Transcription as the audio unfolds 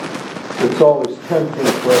It's always tempting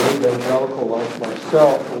for an evangelical like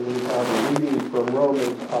myself when we have a reading from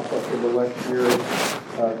Romans pop up in the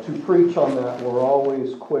lectionary to preach on that. We're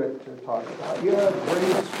always quick to talk about,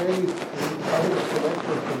 grace, faith, and covenant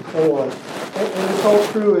connection, and so on. And it's all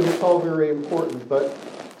true and it's all very important. But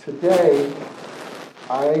today,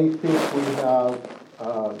 I think we have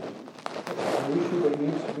an issue that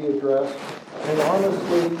needs to be addressed. And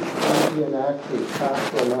honestly, I'd be an active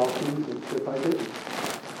pastoral malfeasance if I didn't.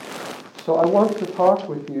 So I want to talk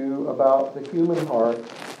with you about the human heart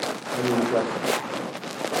and injustice.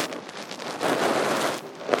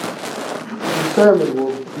 The sermon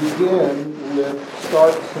will begin with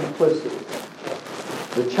stark simplicity.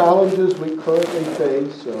 The challenges we currently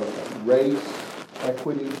face of race,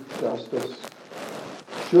 equity, justice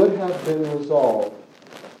should have been resolved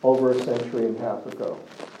over a century and a half ago.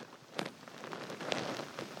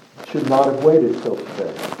 Should not have waited till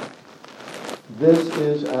today. This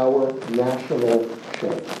is our national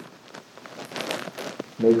shame.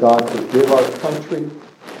 May God forgive our country and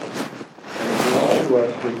grant to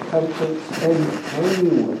us repentance and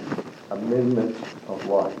genuine amendment of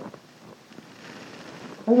life.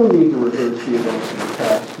 I don't need to rehearse the events of the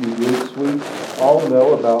past few weeks. We all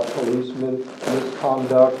know about policemen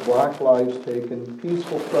misconduct, black lives taken,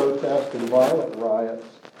 peaceful protests, and violent riots,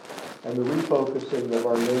 and the refocusing of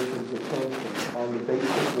our nation's attention on the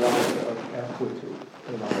basic line of equity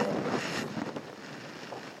in our lives.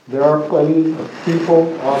 There are plenty of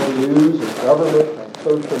people on the news and government and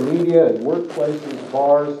social media and workplaces,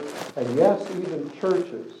 bars, and yes, even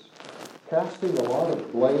churches, casting a lot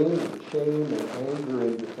of blame and shame and anger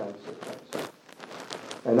and defensiveness,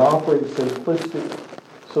 and offering simplistic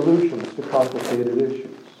solutions to complicated issues.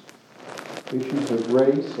 Issues of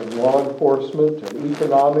race and law enforcement and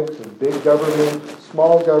economics and big government,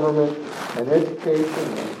 small government, and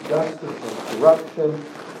education and justice and corruption.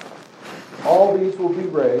 All these will be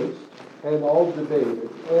raised and all debated.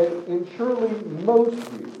 And surely most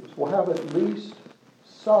views will have at least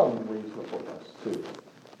some reasonableness to them.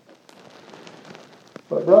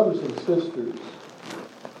 But brothers and sisters,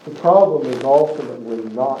 the problem is ultimately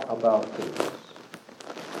not about this.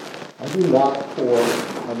 I do not for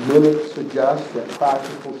a minute suggest that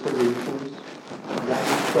practical solutions are not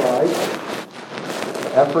tried.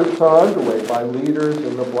 Efforts are underway by leaders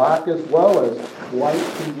in the black as well as white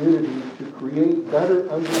communities to create better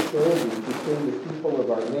understanding between the people of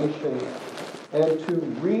our nation and to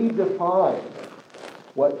redefine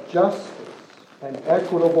what justice and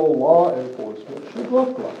equitable law enforcement should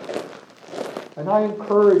look like. And I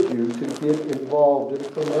encourage you to get involved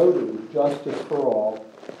in promoting justice for all,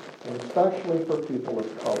 and especially for people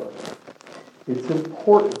of color. It's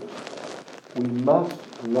important. We must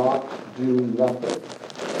not do nothing,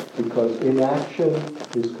 because inaction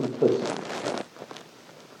is complicity.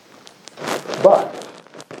 But,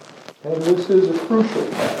 and this is a crucial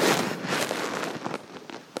part,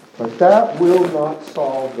 but that will not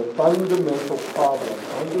solve the fundamental problem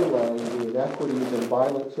underlying the inequities and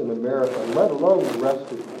violence in America, let alone the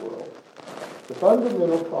rest of the world. The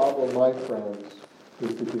fundamental problem, my friends,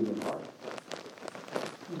 is the human heart.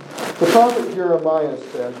 The prophet Jeremiah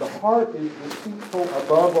said, "The heart is deceitful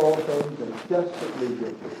above all things and desperately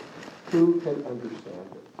wicked. Who can understand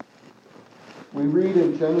it?" We read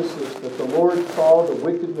in Genesis that the Lord saw the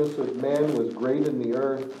wickedness of man was great in the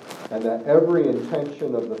earth, and that every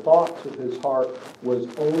intention of the thoughts of his heart was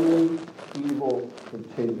only evil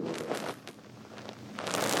continually.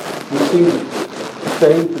 We see the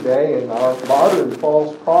same today in our modern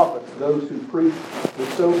false prophets, those who preach the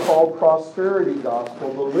so-called prosperity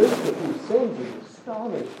gospel. The list of who sins is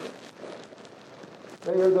astonishing.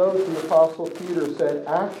 They are those the Apostle Peter said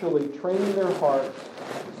actually train their hearts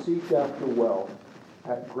to seek after wealth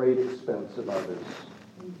at great expense of others.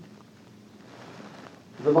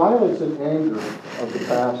 The violence and anger of the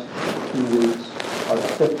past few weeks are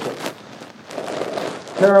symptoms,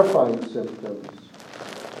 terrifying symptoms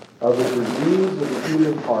of a disease of the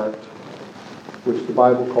human heart, which the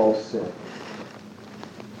Bible calls sin.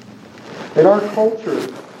 In our culture,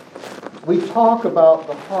 we talk about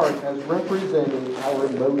the heart as representing our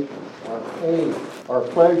emotions, our pain, our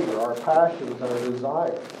pleasure, our passions, our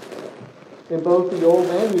desires. In both the Old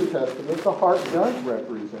and New Testament, the heart does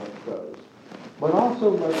represent those, but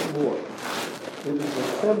also much more. It is a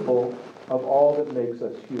symbol of all that makes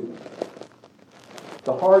us human.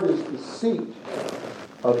 The heart is the seat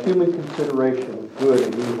of human consideration of good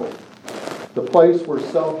and evil, the place where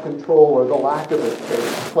self-control or the lack of it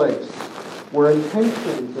takes place, where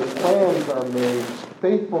intentions and plans are made,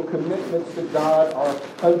 faithful commitments to God are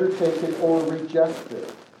undertaken or rejected,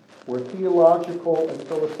 where theological and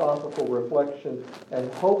philosophical reflection and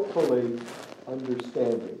hopefully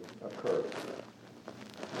understanding occur.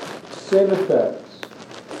 Sin affects,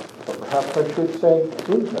 or perhaps I should say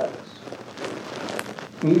infects,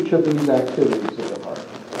 each of these activities of the heart.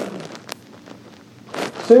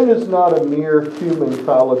 Sin is not a mere human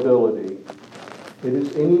fallibility. It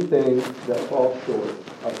is anything that falls short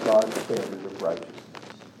of God's standard of righteousness.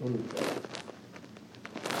 Anything.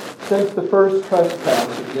 Since the first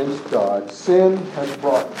trespass against God, sin has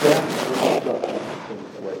brought death and destruction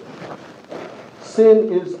into the way.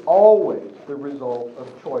 Sin is always the result of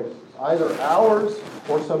choices, either ours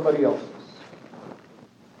or somebody else's.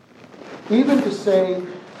 Even to say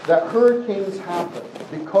that hurricanes happen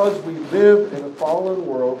because we live in a fallen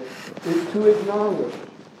world is to acknowledge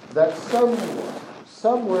that someone,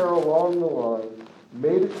 somewhere along the line,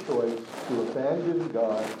 made a choice to abandon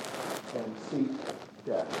God and seek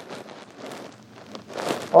death.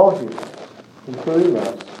 All humans, including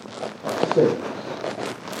us, are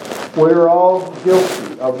sinners. We're all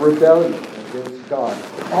guilty of rebellion against God.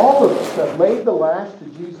 All of us have laid the lash to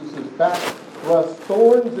Jesus' back, thrust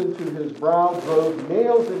thorns into his brow, drove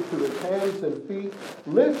nails into his hands and feet,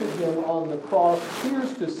 lifted him on the cross,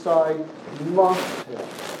 pierced his side, mocked him.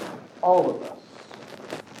 All of us.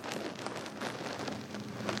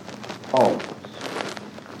 All of us.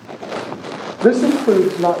 This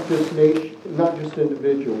includes not just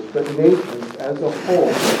individuals, but nations as a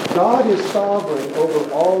whole. God is sovereign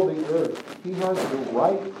over all the earth. He has the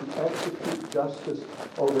right to execute justice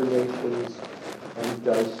over nations, and he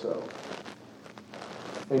does so.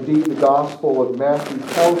 Indeed, the Gospel of Matthew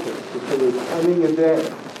tells us that there is coming a day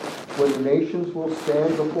when the nations will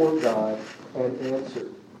stand before God and answer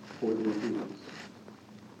for their deeds.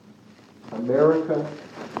 America,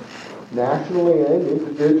 nationally and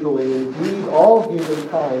individually, indeed all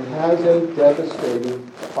humankind, has a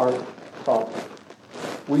devastating heart problem.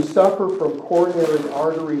 We suffer from coronary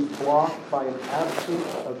arteries blocked by an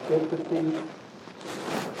absence of empathy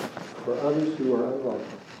for others who are unlike us.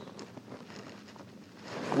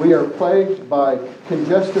 We are plagued by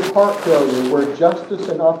congestive heart failure, where justice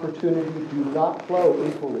and opportunity do not flow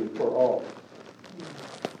equally for all.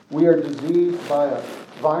 We are diseased by a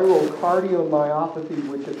viral cardiomyopathy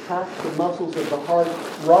which attacks the muscles of the heart,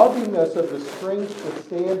 robbing us of the strength to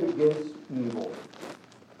stand against evil.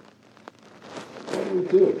 What do we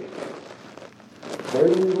do? Where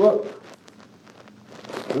do we look?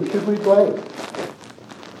 Who should we blame?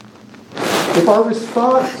 If our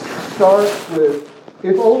response starts with,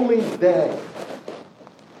 if only they,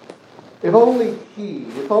 if only he,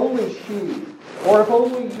 if only she, or if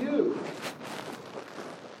only you,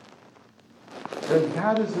 then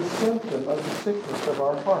that is a symptom of the sickness of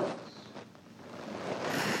our hearts.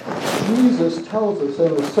 Jesus tells us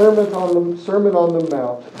in the Sermon on the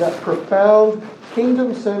Mount that profound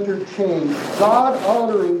kingdom-centered change,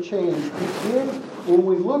 God-honoring change, begins when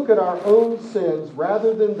we look at our own sins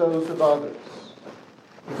rather than those of others.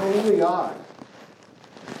 If only I,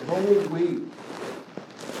 if only we,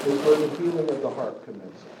 is where the healing of the heart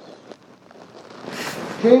commences.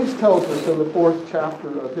 James tells us in the 4th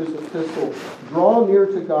chapter of his epistle, draw near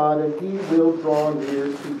to God and he will draw near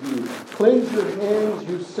to you. Cleanse your hands,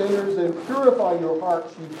 you sinners, and purify your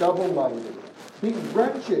hearts, you double-minded. Be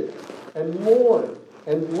wretched and mourn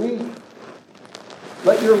and weep.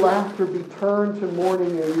 Let your laughter be turned to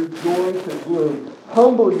mourning and your joy to gloom.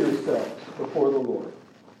 Humble yourselves before the Lord,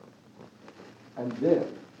 and then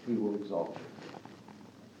he will exalt you.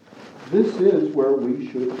 This is where we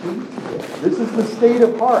should be today. This is the state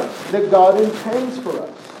of heart that God intends for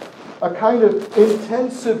us. A kind of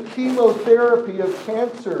intensive chemotherapy of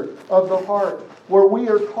cancer of the heart, where we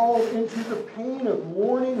are called into the pain of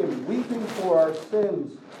mourning and weeping for our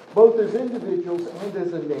sins, both as individuals and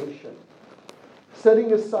as a nation.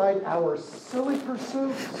 Setting aside our silly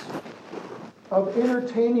pursuits of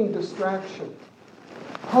entertaining distraction,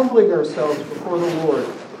 humbling ourselves before the Lord,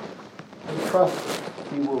 and trusting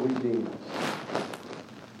he will redeem us.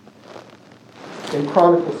 In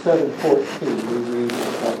Chronicles 7:14, we read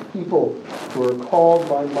that people who are called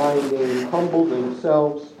by my name humble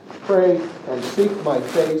themselves, pray, and seek my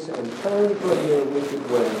face, and turn from their wicked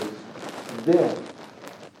ways. Then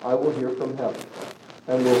I will hear from heaven,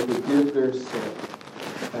 and will forgive their sin,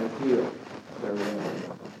 and heal their land.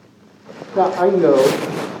 Now, I know,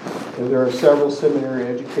 and there are several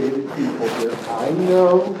seminary-educated people here, I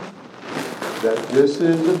know that this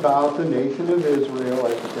is about the nation of Israel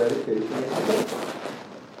as the dedication of the temple.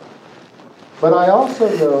 But I also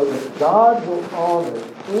know that God will honor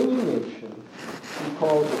any nation he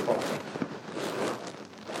calls upon.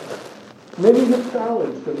 Many have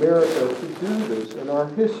challenged America to do this in our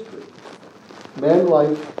history. Men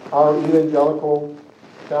like our evangelical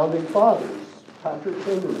founding fathers, Patrick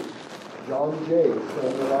Henry, John Jay,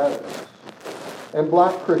 Samuel Adams, and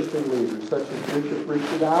black Christian leaders such as Bishop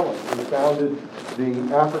Richard Allen, who founded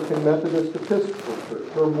the African Methodist Episcopal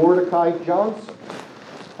Church, or Mordecai Johnson,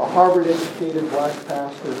 a Harvard-educated black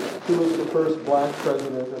pastor who was the first black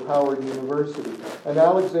president of Howard University, and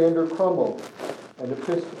Alexander Crummell, an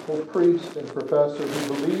Episcopal priest and professor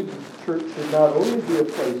who believed the church should not only be a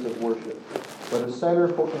place of worship, but a center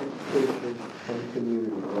for education and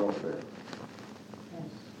community welfare.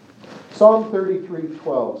 Psalm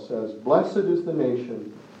 33:12 says, "Blessed is the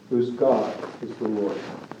nation whose God is the Lord."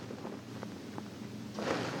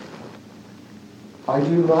 I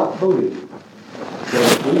do not believe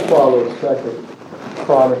that if we follow 2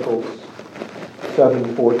 Chronicles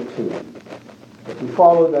 7:14, if we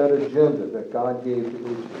follow that agenda that God gave to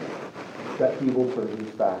Israel, that he will turn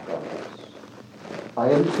his back on us. I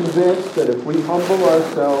am convinced that if we humble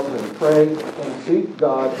ourselves and pray and seek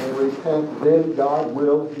God and repent, then God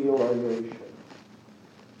will heal our nation.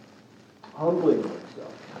 Humbling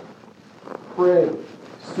ourselves, praying,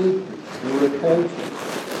 seeking, and repenting.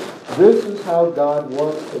 This is how God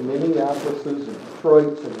wants the Minneapolises and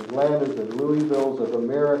Detroits and Atlantas and Louisvilles of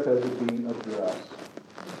America to be addressed.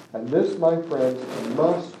 And this, my friends,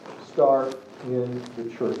 must start in the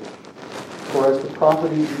church. For as the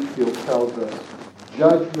prophet Ezekiel tells us,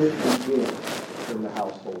 judgment begins in the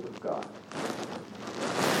household of God.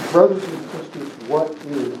 Brothers and sisters, what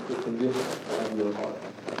is the condition of your heart?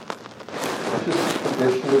 What is the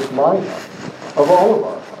condition of my heart, of all of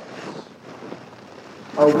our hearts?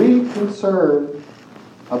 Are we concerned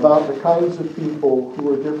about the kinds of people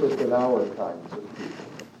who are different than our kinds of people?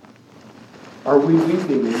 Are we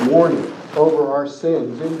weeping and mourning over our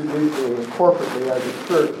sins individually and corporately as a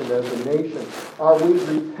church and as a nation? Are we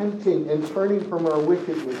repenting and turning from our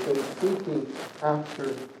wickedness and seeking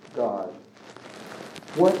after God?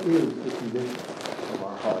 What is the condition of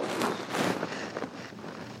our hearts?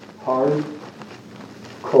 Hard,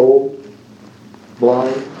 cold,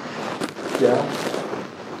 blind, deaf?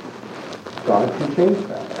 God can change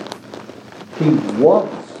that. He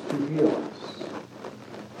wants to heal us.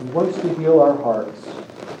 He wants to heal our hearts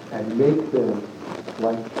and make them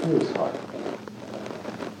like his heart.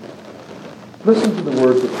 Listen to the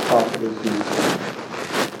words of the prophet Ezekiel.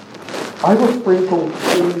 I will sprinkle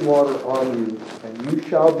clean water on you, and you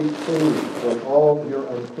shall be clean from all your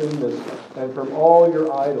uncleanness, and from all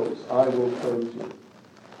your idols I will cleanse you.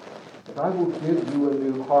 And I will give you a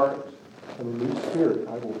new heart, and a new spirit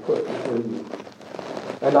I will put within you.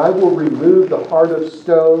 And I will remove the heart of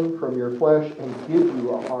stone from your flesh and give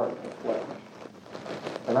you a heart of flesh.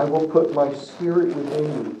 And I will put my spirit within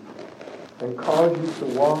you and cause you to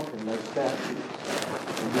walk in my statutes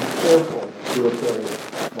and be careful to obey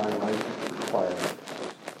my righteous requirements.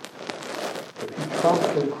 If you trust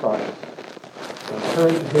in Christ and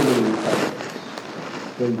turn to him in repentance,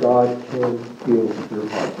 then God can heal your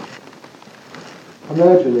heart.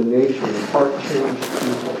 Imagine a nation of heart-changed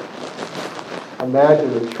people.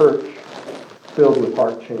 Imagine a church filled with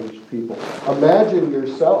heart-changed people. Imagine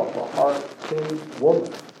yourself a heart-changed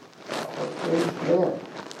woman, a heart-changed man.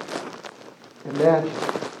 Imagine.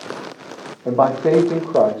 And by faith in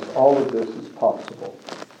Christ, all of this is possible.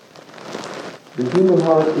 The human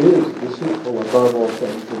heart is deceitful above all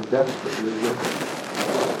things and desperately wicked.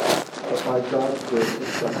 But by God's grace,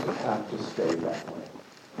 it doesn't have to stay that way.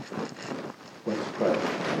 Let's pray.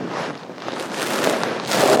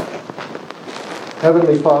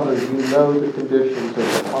 Heavenly Father, you know the conditions of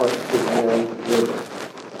the hearts of man living.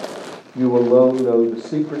 You alone know the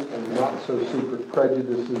secret and not so secret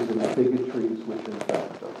prejudices and bigotries which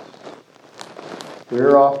infect us.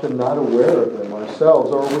 We're often not aware of them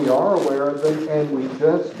ourselves, or we are aware of them and we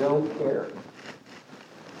just don't care.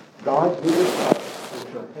 God, give us hearts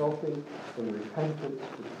which are healthy in repentance,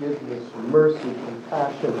 forgiveness, mercy,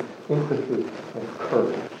 compassion, empathy, and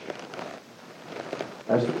courage.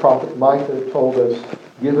 As the prophet Micah told us,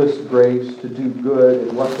 give us grace to do good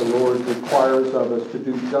and what the Lord requires of us, to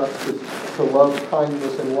do justice, to love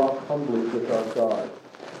kindness, and walk humbly with our God.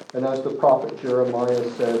 And as the prophet Jeremiah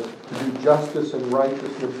says, to do justice and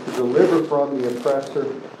righteousness, to deliver from the oppressor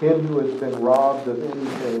him who has been robbed of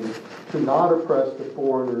anything, to not oppress the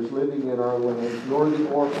foreigners living in our lands, nor the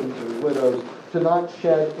orphans or widows, to not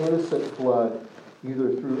shed innocent blood,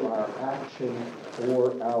 either through our action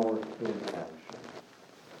or our inaction.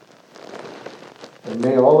 And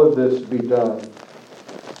may all of this be done,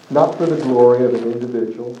 not for the glory of an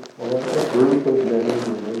individual, or a group of men and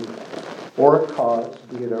women, or a cause,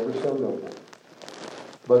 be it ever so noble,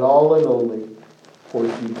 but all and only for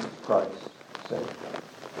Jesus Christ's sake.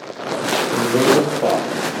 name of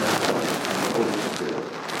Christ.